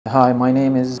Hi, my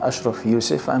name is Ashraf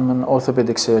Yousef. I'm an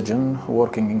orthopedic surgeon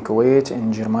working in Kuwait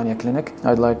in Germania clinic.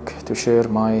 I'd like to share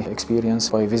my experience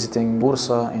by visiting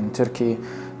Bursa in Turkey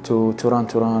to Turan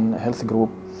Turan Health Group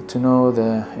to know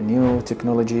the new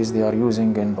technologies they are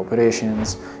using in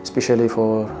operations, especially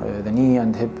for the knee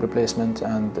and hip replacement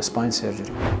and the spine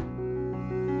surgery.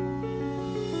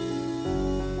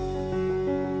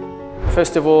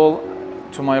 First of all,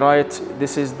 to my right,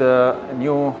 this is the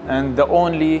new and the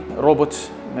only robot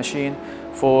machine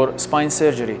for spine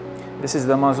surgery. This is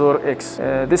the Mazor X.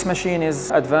 This machine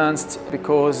is advanced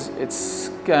because it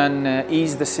can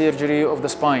ease the surgery of the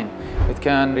spine. It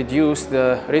can reduce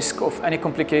the risk of any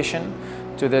complication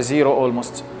to the zero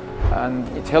almost. And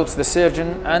it helps the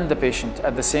surgeon and the patient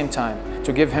at the same time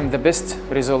to give him the best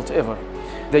result ever.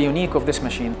 The unique of this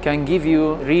machine can give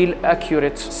you real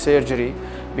accurate surgery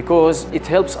because it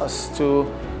helps us to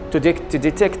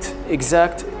detect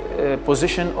exact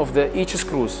position of each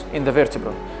screws in the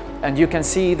vertebra. And you can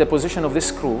see the position of this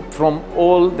screw from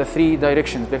all the three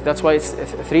directions. That's why it's a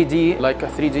 3D, like a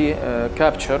 3D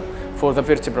capture for the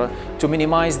vertebra to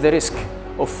minimize the risk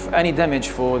of any damage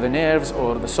for the nerves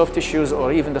or the soft tissues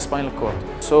or even the spinal cord.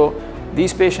 So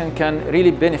these patients can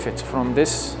really benefit from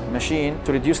this machine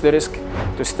to reduce the risk,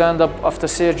 to stand up after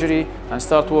surgery and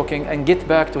start walking and get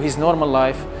back to his normal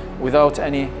life without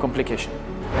any complication.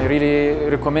 I really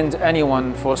recommend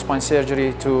anyone for spine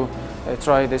surgery to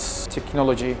try this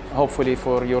technology, hopefully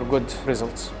for your good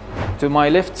results. To my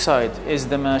left side is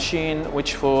the machine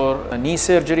which for knee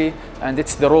surgery, and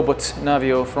it's the robot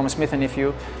Navio from Smith &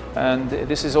 Nephew. And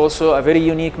this is also a very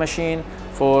unique machine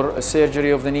for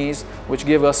surgery of the knees, which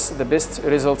give us the best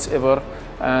results ever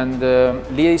and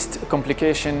least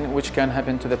complication which can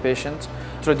happen to the patient.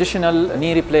 Traditional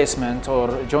knee replacement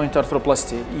or joint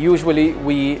arthroplasty, usually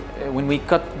when we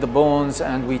cut the bones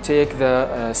and we take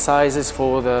the sizes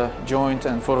for the joint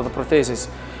and for the prosthesis,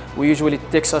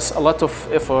 it takes us a lot of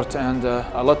effort and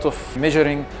a lot of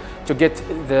measuring to get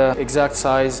the exact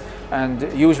size, and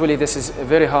usually this is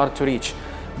very hard to reach.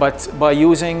 But by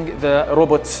using the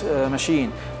robot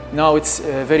machine, now it's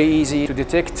very easy to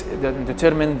detect and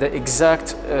determine the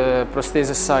exact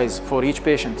prosthesis size for each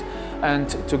patient and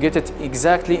to get it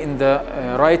exactly in the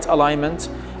right alignment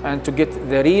and to get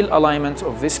the real alignment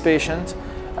of this patient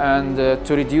and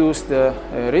to reduce the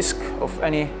risk of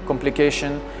any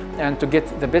complication and to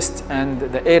get the best and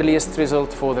the earliest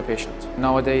result for the patient.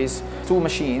 Nowadays, two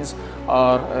machines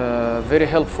are very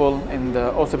helpful in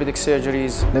the orthopedic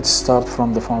surgeries. Let's start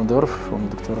from the founder, from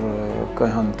Dr.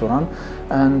 Turan,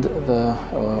 and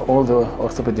all the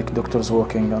orthopedic doctors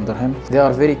working under him. They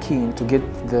are very keen to get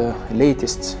the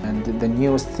latest and the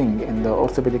newest thing in the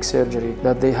orthopedic surgery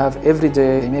that they have every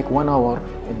day. They make 1 hour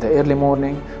in the early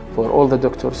morning for all the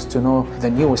doctors to know the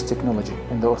newest technology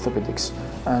in the orthopedics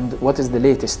and what is the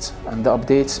latest and the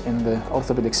updates in the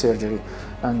orthopedic surgery.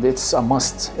 And it's a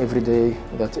must every day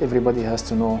that everybody has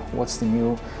to know what's the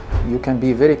new. You can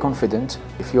be very confident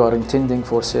if you are intending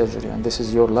for surgery and this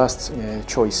is your last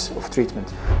choice of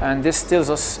treatment. And this tells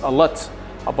us a lot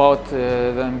about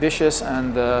the ambitious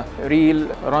and the real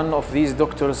run of these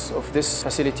doctors of this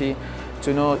facility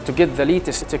to get the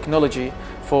latest technology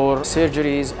for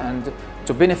surgeries and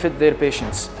to benefit their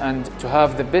patients and to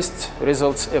have the best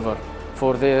results ever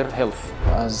for their health.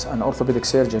 As an orthopedic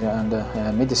surgeon and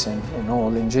medicine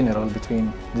in general,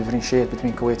 differentiate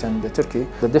between Kuwait and Turkey,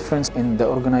 the difference in the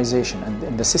organization and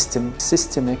in the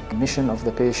systemic mission of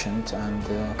the patient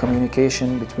and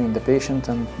communication between the patient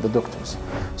and the doctors.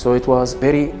 So it was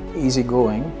very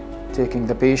easygoing, taking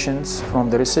the patients from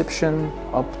the reception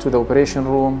up to the operation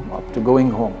room, up to going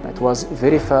home. It was a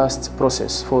very fast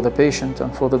process for the patient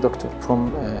and for the doctor.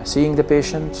 From seeing the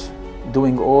patient,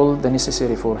 doing all the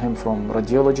necessary for him from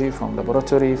radiology, from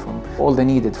laboratory, from all the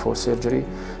needed for surgery.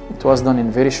 It was done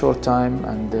in very short time,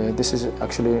 and this is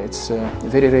actually, it's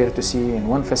very rare to see in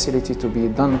one facility to be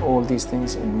done all these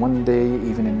things in one day,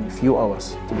 even in a few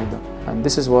hours to be done. And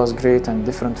this was great and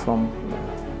different from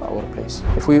our place.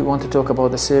 If we want to talk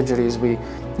about the surgeries, we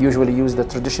usually use the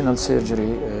traditional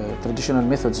surgery, traditional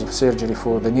methods of surgery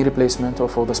for the knee replacement or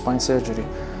for the spine surgery.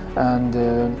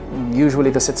 And usually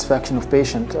the satisfaction of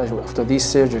patient after these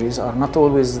surgeries are not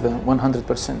always the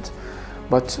 100%.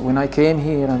 But when I came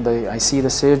here and I see the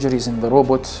surgeries in the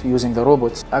robot, using the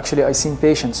robots, actually I seen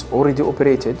patients already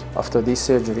operated after these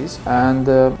surgeries and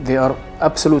they are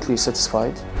absolutely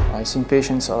satisfied. I seen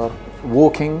patients are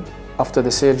walking after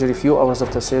the surgery, few hours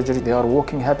after surgery, they are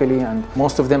walking happily, and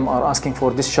most of them are asking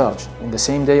for discharge in the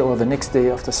same day or the next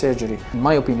day after surgery. In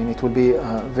my opinion, it will be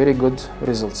very good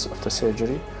results after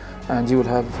surgery, and you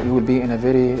will be in a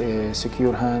very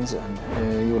secure hands,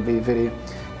 and you will be very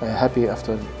happy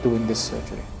after doing this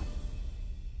surgery.